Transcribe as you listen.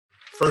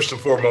First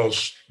and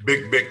foremost,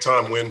 big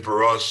time win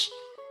for us.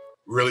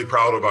 Really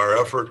proud of our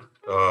effort.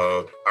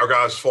 Our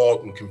guys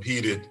fought and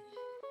competed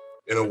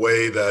in a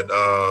way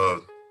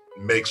that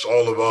makes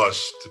all of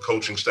us, the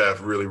coaching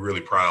staff,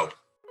 really proud.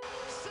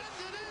 Send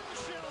it in,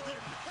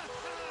 Sheldon.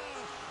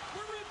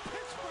 We're in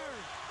Pittsburgh.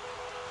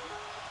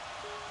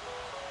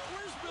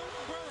 Where's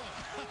Milton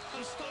Berle?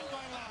 He stole my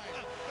line.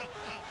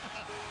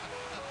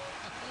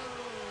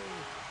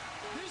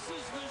 This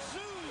is the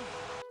zoo.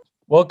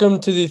 Welcome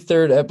to the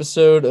third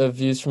episode of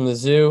Views from the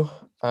Zoo.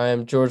 I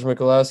am George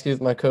Michalowski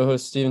with my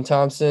co-host Stephen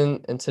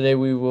Thompson, and today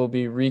we will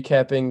be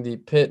recapping the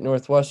Pitt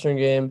Northwestern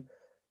game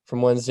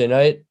from Wednesday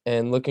night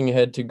and looking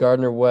ahead to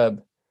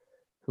Gardner-Webb,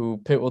 who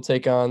Pitt will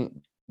take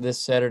on this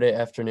Saturday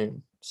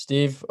afternoon.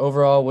 Steve,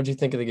 overall, what did you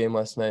think of the game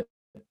last night?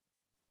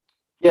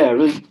 Yeah,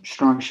 really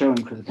strong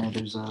showing for the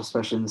Panthers,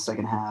 especially in the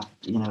second half.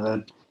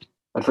 That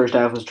first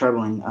half was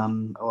troubling.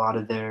 A lot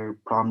of their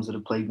problems that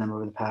have plagued them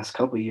over the past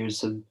couple of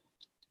years have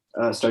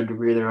started to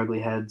rear their ugly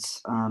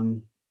heads.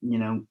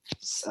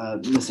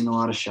 Missing a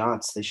lot of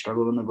shots. They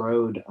struggled on the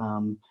road.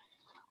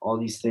 All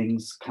these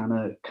things kind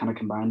of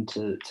combined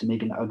to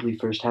make an ugly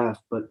first half.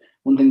 But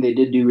one thing they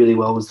did do really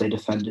well was they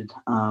defended.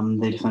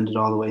 They defended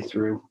all the way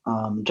through.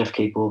 Jeff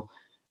Capel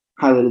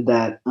highlighted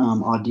that.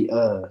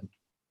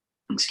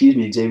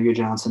 Xavier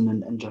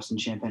Johnson and Justin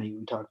Champagnie, who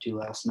we talked to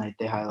last night,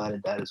 they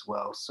highlighted that as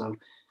well. So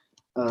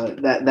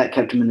that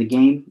kept him in the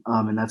game,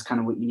 and that's kind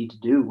of what you need to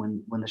do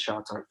when the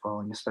shots aren't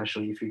falling,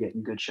 especially if you're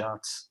getting good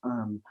shots.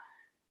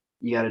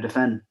 You got to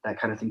defend. That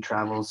kind of thing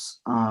travels,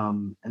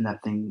 and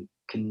that thing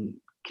can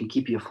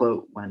keep you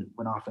afloat when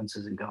offense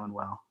isn't going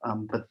well.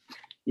 But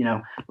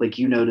like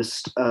you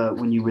noticed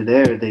when you were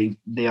there,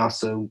 they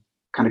also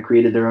kind of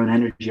created their own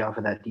energy off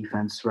of that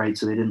defense, right?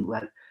 So they didn't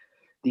let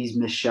these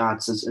missed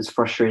shots, as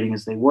frustrating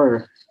as they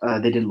were,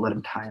 they didn't let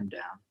them tie them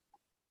down.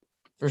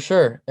 For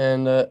sure.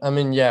 And,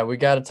 we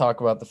got to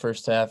talk about the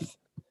first half.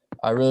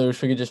 I really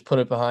wish we could just put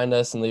it behind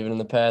us and leave it in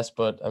the past,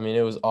 but,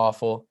 it was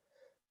awful.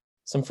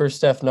 Some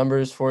first half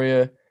numbers for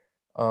you.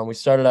 We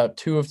started out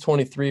 2 of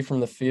 23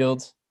 from the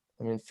field.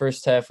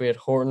 First half we had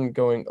Horton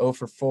going 0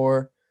 for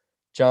 4,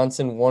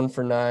 Johnson 1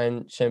 for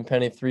 9,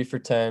 Champagnie 3 for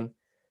 10,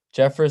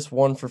 Jeffress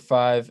 1 for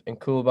 5, and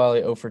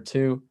Coulibaly 0 for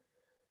 2.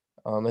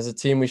 As a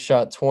team, we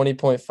shot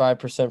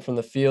 20.5% from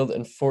the field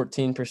and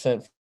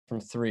 14% from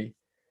 3.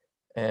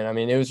 And,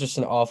 it was just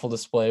an awful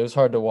display. It was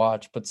hard to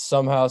watch, but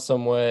somehow,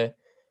 some way,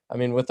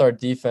 with our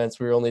defense,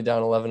 we were only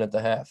down 11 at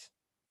the half.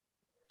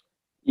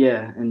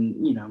 Yeah,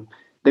 and,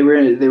 they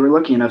were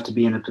lucky enough to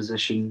be in a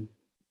position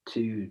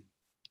to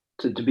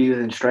be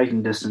within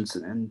striking distance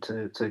and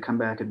to come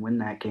back and win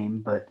that game.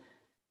 But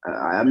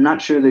I'm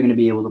not sure they're going to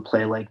be able to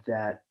play like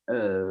that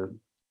a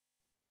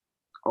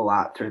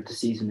lot throughout the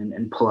season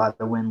and pull out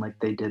the win like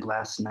they did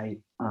last night.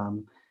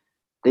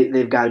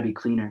 They've got to be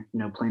cleaner,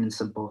 plain and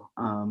simple.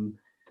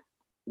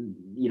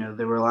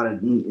 There were a lot of,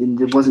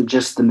 it wasn't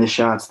just the missed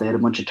shots. They had a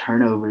bunch of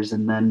turnovers,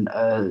 and then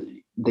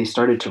they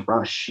started to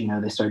rush.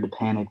 They started to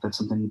panic. That's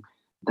something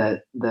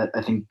that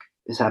I think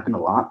has happened a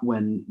lot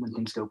when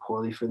things go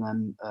poorly for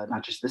them,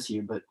 not just this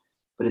year, but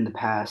in the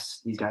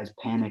past. These guys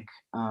panic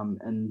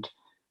and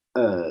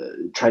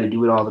try to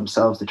do it all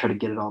themselves. They try to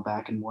get it all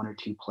back in one or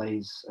two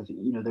plays. I think,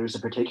 there's a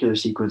particular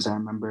sequence I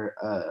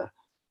remember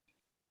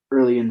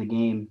early in the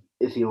game.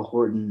 Ithiel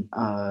Horton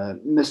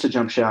missed a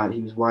jump shot.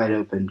 He was wide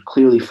open,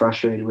 clearly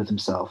frustrated with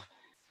himself.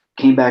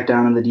 Came back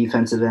down on the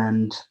defensive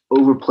end,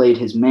 overplayed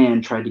his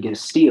man, tried to get a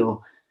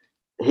steal.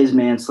 His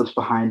man slips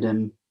behind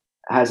him,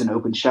 has an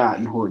open shot,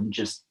 and Horton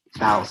just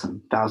fouls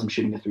him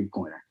shooting a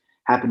three-pointer.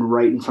 Happened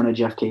right in front of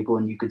Jeff Capel,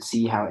 and you could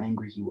see how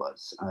angry he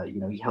was.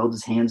 He held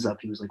his hands up.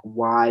 He was like,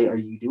 "Why are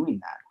you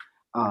doing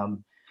that?"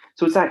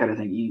 So it's that kind of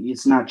thing.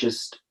 It's not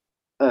just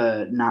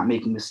not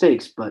making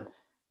mistakes, but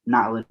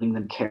not letting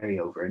them carry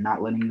over and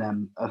not letting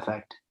them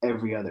affect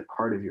every other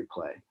part of your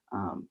play.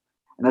 And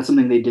that's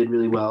something they did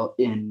really well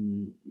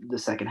in the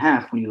second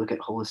half when you look at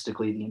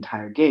holistically the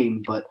entire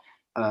game. But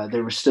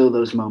there were still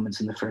those moments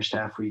in the first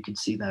half where you could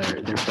see their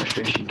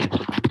frustration get to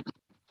them.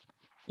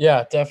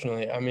 Yeah,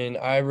 definitely.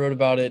 I wrote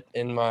about it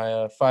in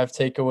my 5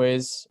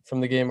 takeaways from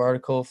the game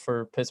article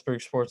for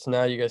Pittsburgh Sports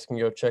Now. You guys can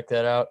go check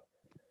that out.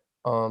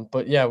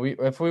 But yeah,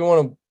 if we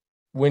want to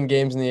win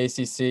games in the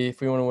ACC, if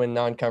we want to win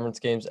non-conference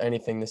games,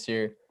 anything this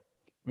year,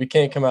 we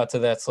can't come out to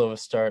that slow of a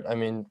start.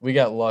 We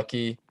got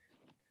lucky.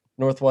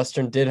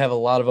 Northwestern did have a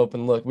lot of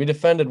open looks. We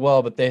defended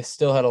well, but they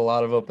still had a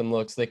lot of open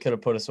looks. They could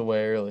have put us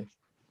away early.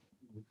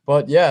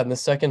 But yeah, in the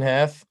second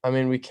half,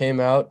 we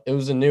came out. It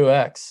was a new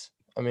X.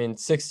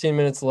 16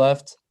 minutes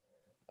left.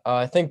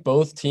 I think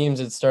both teams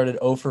had started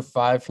 0 for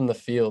 5 from the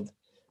field.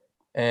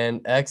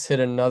 And X hit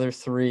another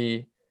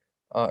 3.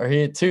 Or he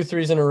hit 2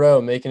 threes in a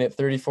row, making it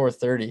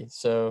 34-30.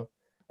 So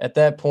at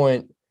that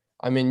point,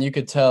 you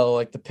could tell,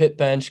 like, the Pitt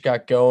bench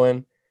got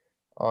going.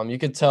 You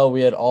could tell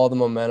we had all the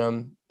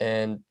momentum,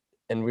 and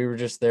we were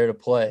just there to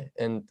play.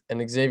 And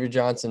Xavier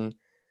Johnson,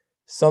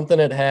 something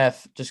at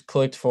half just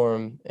clicked for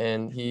him,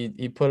 and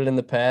he put it in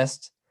the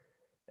past,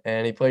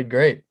 and he played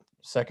great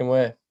second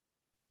way.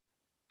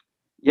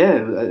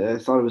 Yeah, I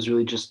thought it was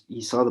really just he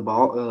saw the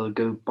ball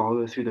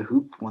go through the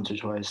hoop once or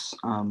twice.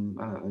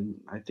 And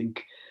I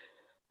think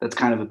that's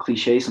kind of a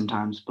cliche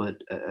sometimes,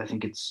 but I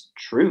think it's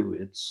true.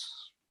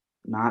 It's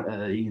not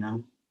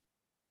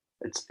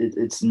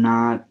it's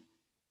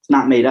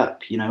not made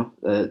up.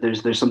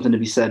 There's something to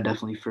be said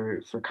definitely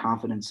for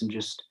confidence and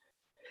just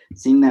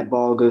seeing that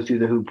ball go through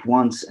the hoop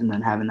once and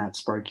then having that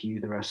spark you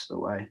the rest of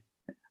the way,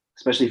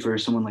 especially for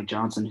someone like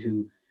Johnson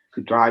who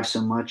drives so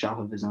much off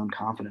of his own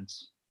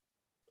confidence.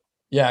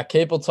 Yeah,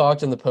 Capel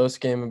talked in the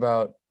post game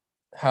about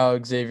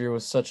how Xavier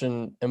was such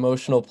an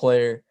emotional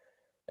player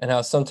and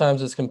how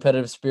sometimes his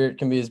competitive spirit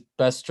can be his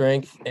best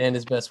strength and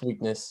his best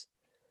weakness.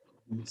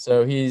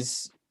 So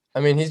he's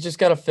just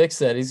got to fix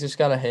that. He's just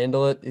got to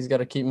handle it. He's got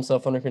to keep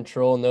himself under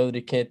control and know that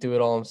he can't do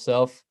it all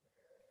himself.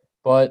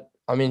 But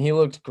I mean, he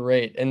looked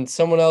great. And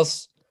someone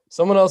else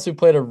who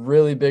played a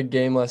really big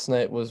game last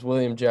night was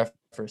William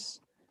Jeffers.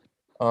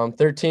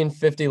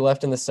 13:50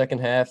 left in the second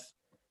half.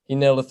 He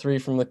nailed a three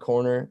from the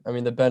corner. I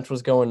mean, the bench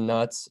was going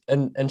nuts.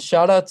 And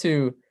shout out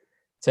to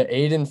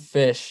Aiden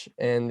Fish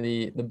and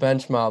the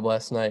bench mob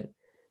last night.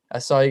 I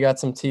saw he got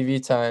some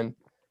TV time,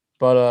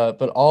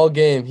 but all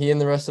game he and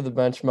the rest of the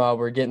bench mob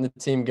were getting the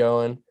team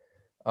going.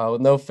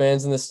 With no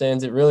fans in the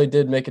stands, it really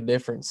did make a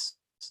difference.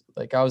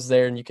 Like I was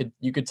there, and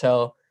you could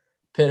tell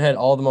Pitt had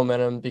all the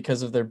momentum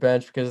because of their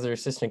bench, because of their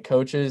assistant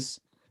coaches,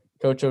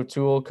 Coach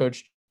O'Toole,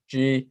 Coach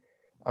G.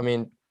 I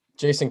mean,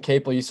 Jason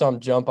Capel, you saw him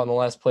jump on the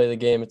last play of the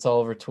game. It's all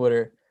over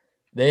Twitter.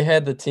 They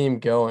had the team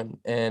going,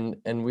 and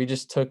we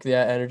just took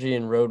that energy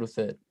and rode with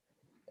it.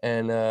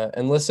 And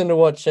listen to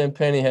what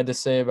Champagny had to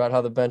say about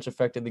how the bench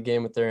affected the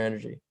game with their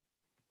energy.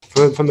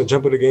 From the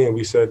jump of the game,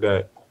 we said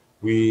that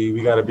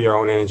we got to be our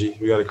own energy.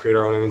 We got to create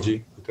our own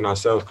energy within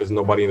ourselves because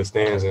nobody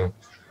understands. And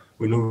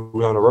we knew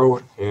we were on the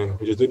road, and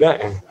we just did that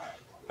and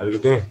had a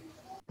good game.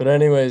 But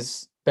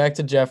anyways, back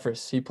to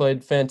Jeffers. He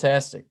played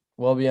fantastic,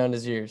 well beyond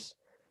his years.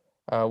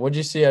 What'd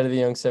you see out of the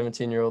young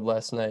 17-year-old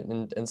last night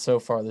and so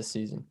far this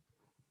season?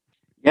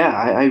 Yeah,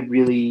 I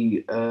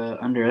really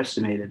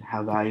underestimated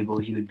how valuable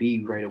he would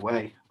be right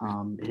away.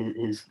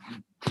 He's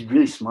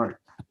really smart.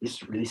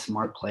 He's a really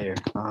smart player.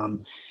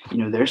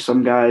 There's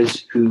some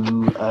guys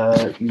who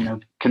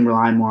can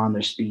rely more on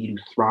their speed,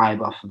 who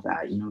thrive off of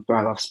that.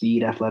 Thrive off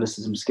speed,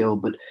 athleticism, skill.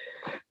 But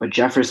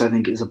Jeffers, I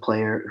think, is a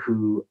player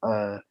who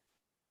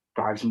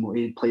drives more.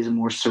 He plays a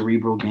more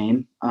cerebral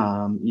game.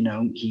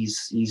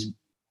 He's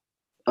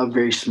a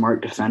very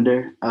smart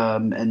defender,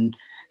 and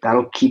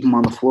that'll keep him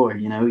on the floor.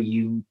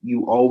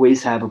 You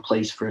always have a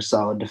place for a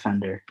solid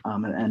defender,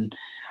 and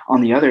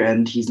on the other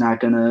end, he's not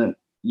gonna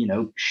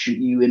shoot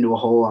you into a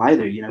hole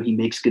either. He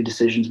makes good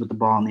decisions with the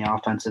ball on the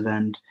offensive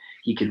end.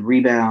 He can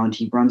rebound.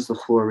 He runs the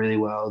floor really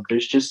well.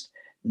 There's just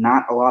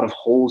not a lot of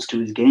holes to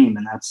his game,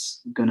 and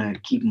that's gonna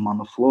keep him on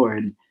the floor.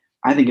 And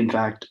I think, in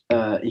fact,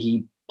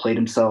 he played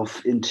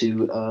himself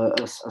into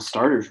a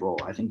starter's role.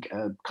 I think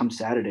come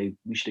Saturday,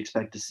 we should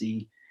expect to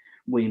see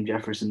William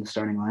Jeffers in the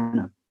starting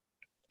lineup.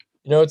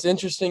 It's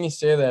interesting you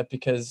say that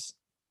because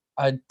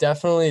I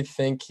definitely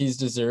think he's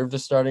deserved a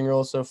starting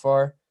role so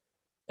far.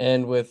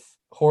 And with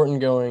Horton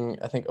going,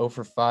 I think 0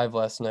 for 5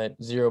 last night,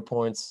 0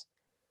 points.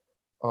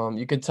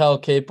 You could tell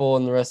Capel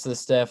and the rest of the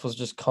staff was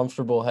just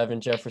comfortable having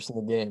Jefferson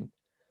in the game.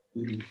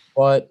 Mhm.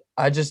 But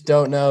I just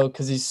don't know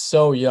because he's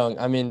so young.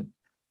 I mean,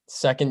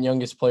 second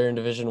youngest player in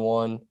Division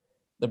I.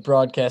 The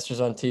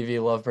broadcasters on TV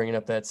love bringing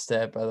up that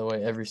stat, by the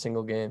way, every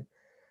single game.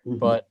 Mhm.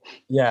 But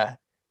yeah,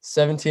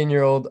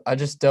 17-year-old, I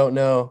just don't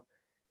know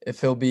if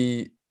he'll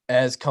be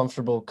as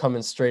comfortable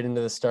coming straight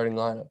into the starting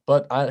lineup.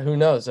 But who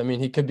knows? I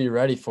mean, he could be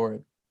ready for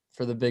it,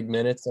 for the big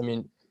minutes. I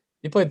mean,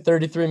 he played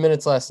 33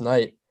 minutes last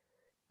night.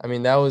 I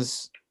mean, that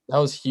was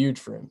huge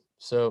for him.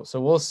 So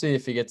we'll see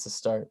if he gets a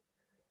start.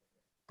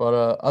 But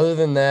other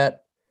than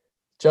that,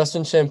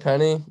 Justin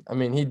Champagny, I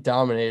mean, he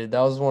dominated.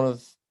 That was one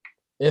of,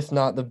 if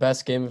not the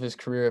best game of his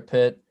career at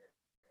Pitt.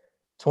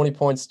 20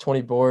 points,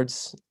 20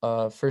 boards.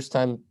 First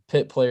time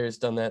Pitt player's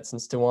done that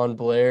since DeJuan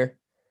Blair.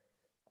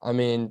 I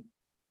mean,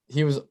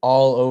 he was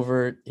all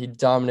over. He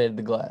dominated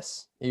the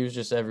glass. He was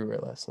just everywhere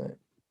last night.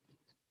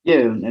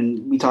 Yeah,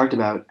 and we talked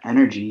about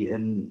energy,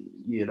 and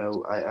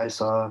I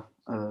saw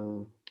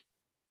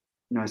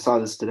I saw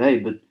this today,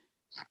 but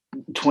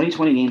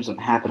 2020 games don't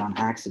happen on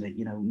accident.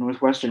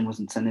 Northwestern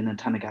wasn't sending a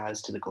ton of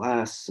guys to the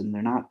glass, and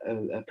they're not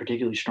a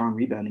particularly strong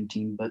rebounding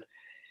team, but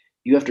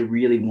you have to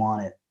really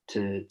want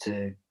it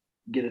to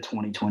get a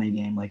 2020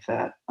 game like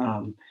that.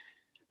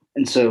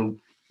 And so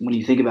when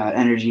you think about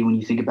energy, when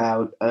you think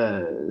about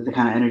the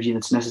kind of energy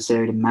that's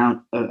necessary to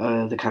mount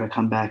the kind of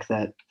comeback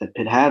that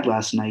Pitt had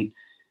last night,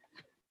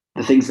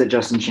 the things that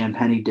Justin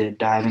Champagny did,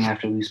 diving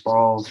after loose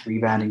balls,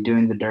 rebounding,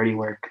 doing the dirty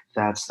work,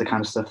 that's the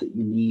kind of stuff that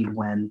you need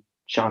when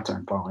shots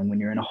aren't falling. When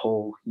you're in a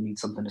hole, you need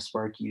something to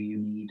spark you.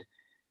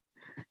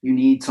 You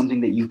need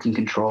something that you can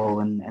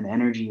control, and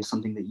energy is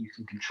something that you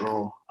can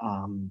control.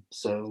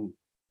 So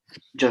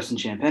Justin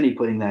Champagny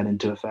putting that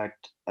into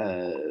effect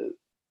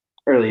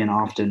early and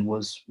often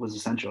was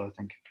essential, I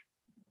think.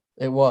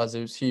 It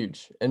was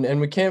huge. And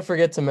we can't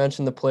forget to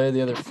mention the play of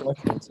the other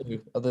freshman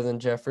too, other than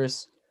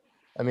Jeffers.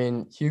 I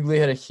mean, Hughley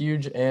had a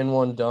huge and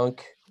one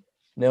dunk,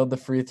 nailed the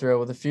free throw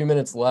with a few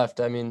minutes left.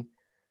 I mean,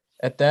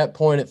 at that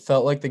point, it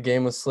felt like the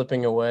game was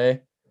slipping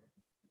away.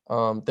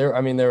 There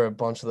were a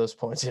bunch of those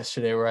points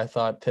yesterday where I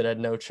thought Pitt had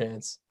no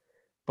chance.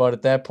 But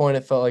at that point,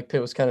 it felt like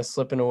Pitt was kind of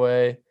slipping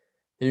away.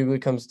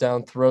 Hughley comes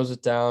down, throws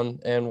it down,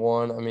 and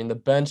one. I mean, the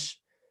bench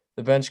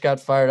got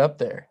fired up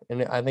there,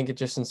 and I think it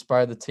just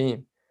inspired the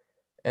team.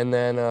 And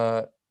then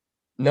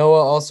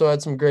Noah also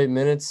had some great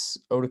minutes.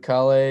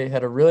 Odukale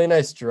had a really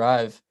nice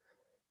drive.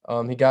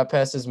 He got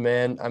past his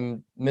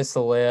man. Missed the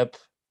layup.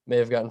 May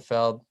have gotten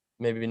fouled,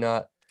 maybe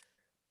not.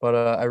 But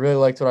I really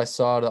liked what I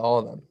saw to all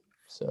of them.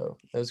 So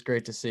it was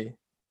great to see.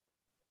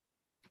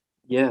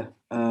 Yeah,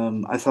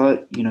 I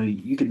thought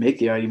you could make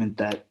the argument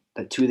that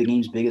two of the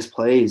game's biggest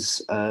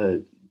plays,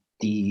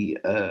 the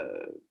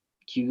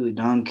Hughley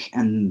dunk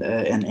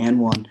and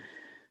one,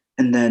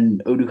 and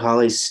then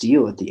Odukale's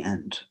steal at the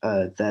end,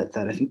 that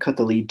I think cut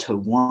the lead to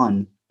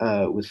one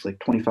with like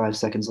 25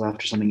 seconds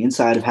left or something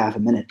inside of half a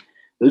minute.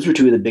 Those were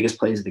two of the biggest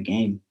plays of the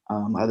game,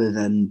 other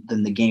than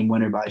the game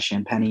winner by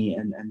Champagnie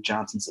and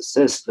Johnson's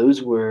assist.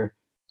 Those were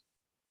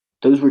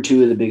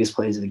two of the biggest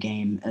plays of the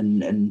game,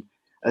 and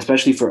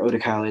especially for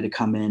Odukale to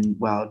come in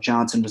while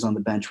Johnson was on the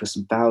bench with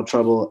some foul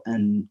trouble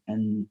and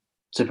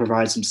to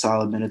provide some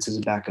solid minutes as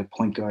a backup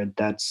point guard.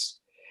 That's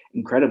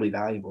incredibly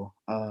valuable.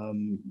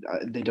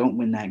 They don't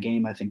win that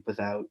game, I think,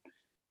 without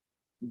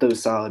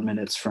those solid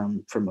minutes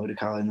from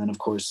Odukale, and then of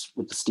course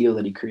with the steal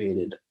that he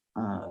created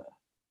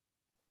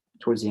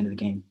towards the end of the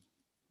game.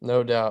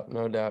 No doubt.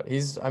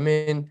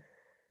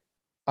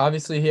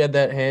 Obviously he had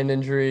that hand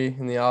injury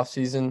in the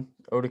offseason,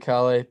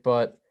 Odukale,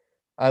 but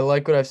I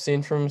like what I've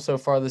seen from him so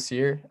far this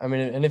year. I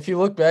mean, and if you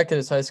look back at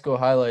his high school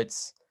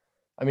highlights,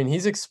 I mean,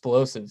 he's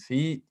explosive.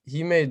 He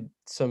made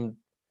some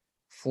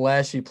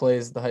flashy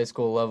plays at the high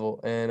school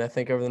level, and I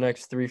think over the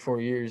next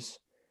 3-4 years,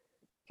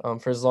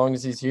 for as long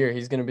as he's here,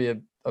 he's going to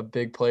be a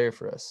big player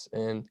for us.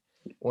 And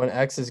when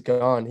X is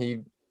gone,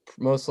 he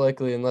most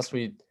likely, unless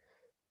we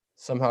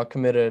somehow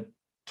commit a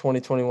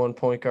 2021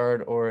 point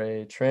guard or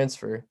a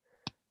transfer,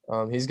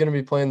 he's going to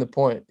be playing the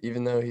point,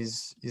 even though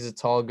he's a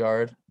tall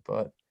guard.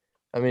 But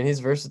I mean, he's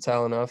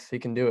versatile enough; he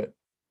can do it.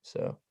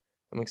 So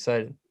I'm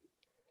excited.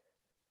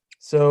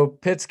 So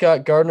Pitt's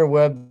got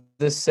Gardner-Webb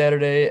this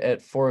Saturday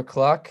at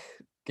 4:00.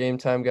 Game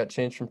time got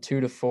changed from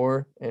 2 to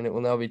 4, and it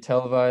will now be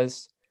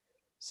televised.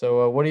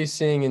 So what are you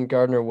seeing in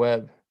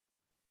Gardner-Webb?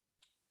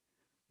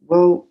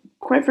 Well,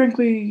 quite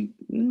frankly,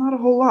 not a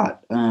whole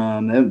lot. They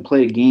haven't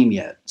played a game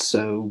yet,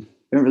 so we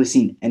haven't really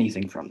seen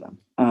anything from them.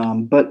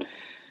 But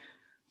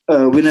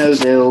we know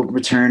they'll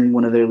return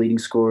one of their leading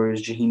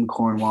scorers, Jaheim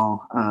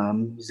Cornwall.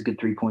 He's a good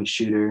three-point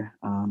shooter,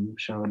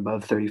 shot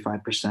above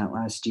 35%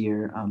 last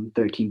year,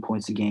 13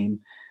 points a game.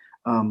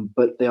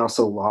 But they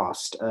also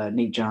lost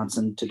Nate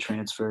Johnson to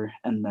transfer,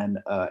 and then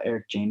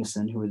Eric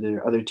Jamison, who were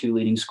their other two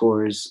leading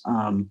scorers.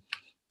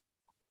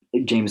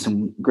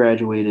 Jamison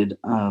graduated.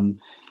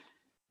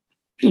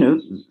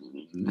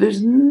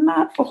 There's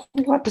not a whole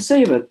lot to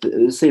say about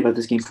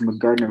this game from a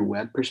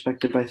Gardner-Webb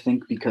perspective, I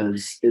think,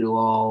 because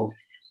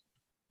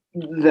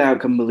the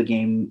outcome of the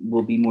game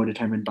will be more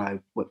determined by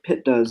what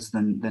Pitt does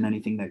than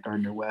anything that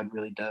Gardner-Webb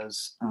really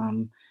does.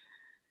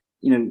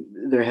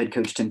 Their head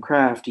coach, Tim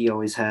Kraft, he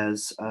always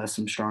has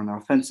some strong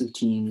offensive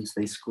teams.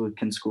 They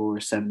can score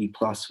 70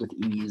 plus with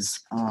ease.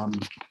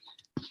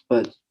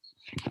 But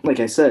like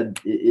I said,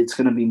 it's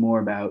going to be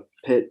more about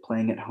Pitt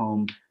playing at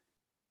home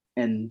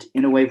and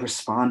in a way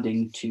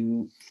responding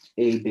to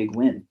a big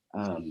win,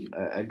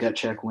 a gut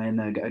check win,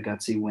 a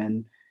gutsy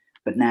win.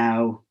 But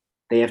now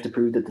they have to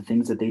prove that the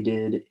things that they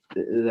did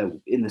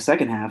in the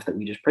second half that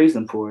we just praised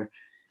them for,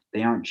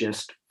 they aren't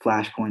just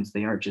flashpoints.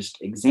 They aren't just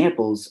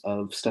examples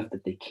of stuff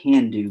that they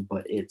can do,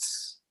 but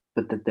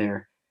that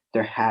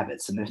they're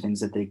habits and they're things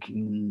that they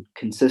can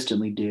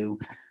consistently do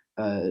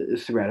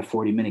throughout a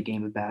 40-minute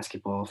game of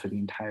basketball for the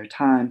entire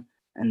time,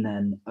 and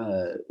then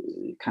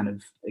kind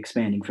of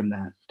expanding from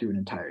that through an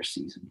entire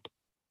season.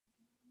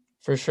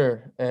 For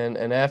sure. And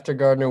after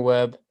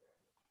Gardner-Webb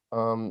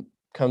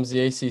comes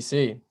the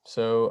ACC.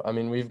 So, I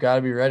mean, we've got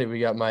to be ready. We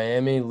got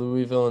Miami,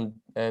 Louisville,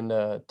 and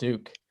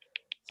Duke.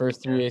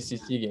 First 3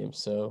 ACC games.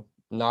 So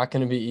not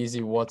going to be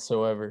easy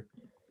whatsoever.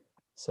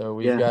 So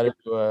we've got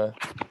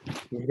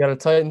to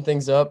tighten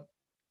things up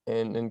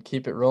and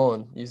keep it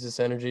rolling. Use this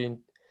energy and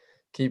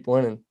keep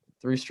winning.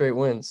 3 straight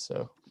wins.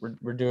 So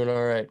we're doing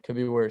all right. Could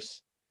be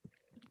worse.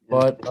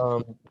 But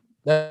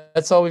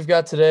that's all we've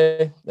got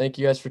today. Thank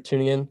you guys for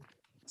tuning in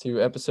to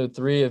episode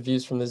 3 of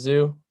Views from the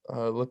Zoo.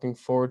 Looking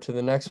forward to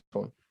the next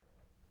one.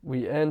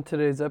 We end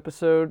today's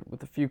episode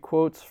with a few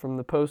quotes from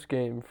the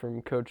postgame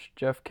from Coach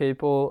Jeff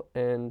Capel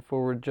and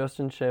forward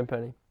Justin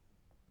Champagnie.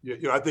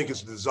 I think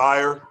it's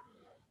desire.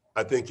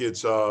 I think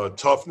it's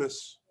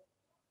toughness.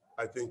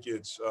 I think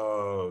it's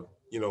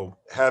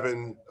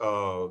having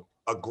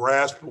a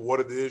grasp of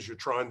what it is you're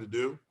trying to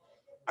do.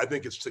 I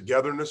think it's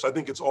togetherness. I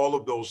think it's all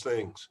of those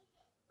things,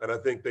 and I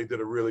think they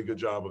did a really good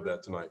job of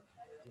that tonight.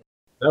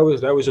 That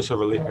was just a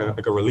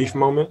relief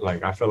moment.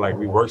 Like, I felt like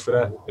we worked for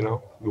that.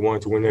 We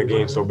wanted to win that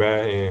game so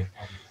bad, and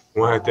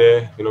went out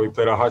there, we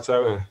played our hearts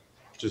out, and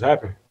it just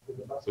happened.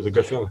 It was a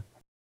good feeling.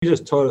 He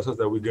just told us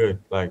that we good.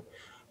 Like,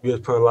 we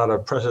just put a lot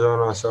of pressure on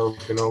ourselves.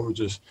 We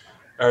just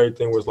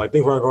everything was like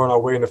things weren't going our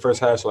way in the first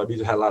half, so like we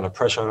just had a lot of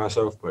pressure on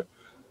ourselves. But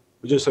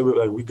we just said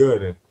we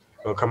good and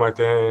gonna come out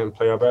there and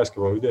play our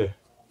basketball. We did.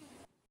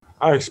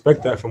 I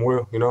expect that from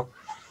Will.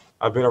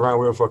 I've been around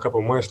Will for a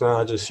couple of months now.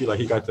 I just see like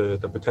he got the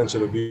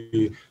potential to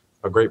be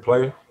a great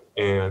player,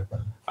 and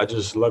I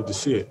just love to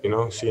see it.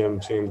 See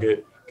him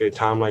get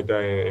time like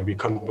that and be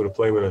comfortable to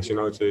play with us.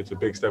 It's a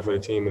big step for the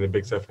team and a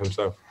big step for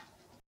himself.